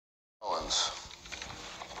Rollins.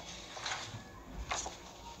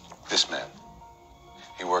 This man,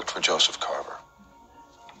 he worked for Joseph Carver.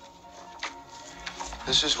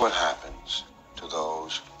 This is what happens to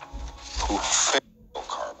those who fail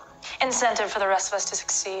Carver. Incentive for the rest of us to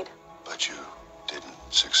succeed. But you didn't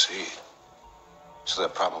succeed. So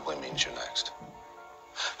that probably means you're next.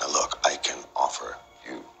 Now look, I can offer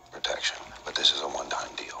you protection, but this is a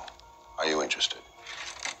one-time deal. Are you interested?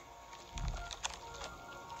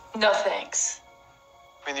 No thanks.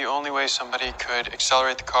 I mean, the only way somebody could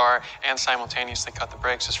accelerate the car and simultaneously cut the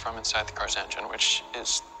brakes is from inside the car's engine, which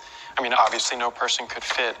is, I mean, obviously no person could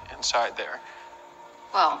fit inside there.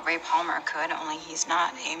 Well, Ray Palmer could, only he's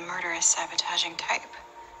not a murderous, sabotaging type.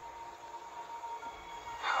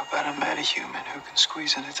 How about a metahuman who can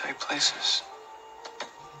squeeze into tight places?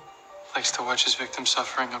 Likes to watch his victim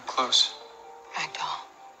suffering up close. Ragdoll.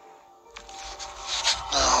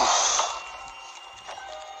 Now,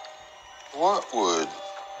 what would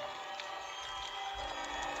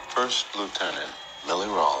First Lieutenant Millie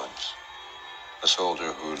Rollins, a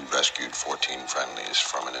soldier who'd rescued 14 friendlies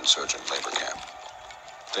from an insurgent labor camp,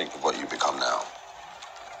 think of what you become now?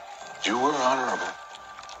 You were honorable.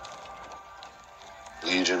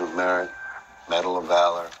 Legion of Merit, Medal of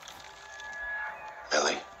Valor.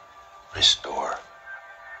 Millie, restore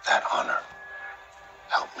that honor.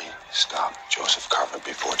 Help me stop Joseph Carver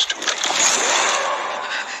before it's too late.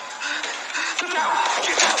 Get down!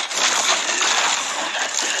 Get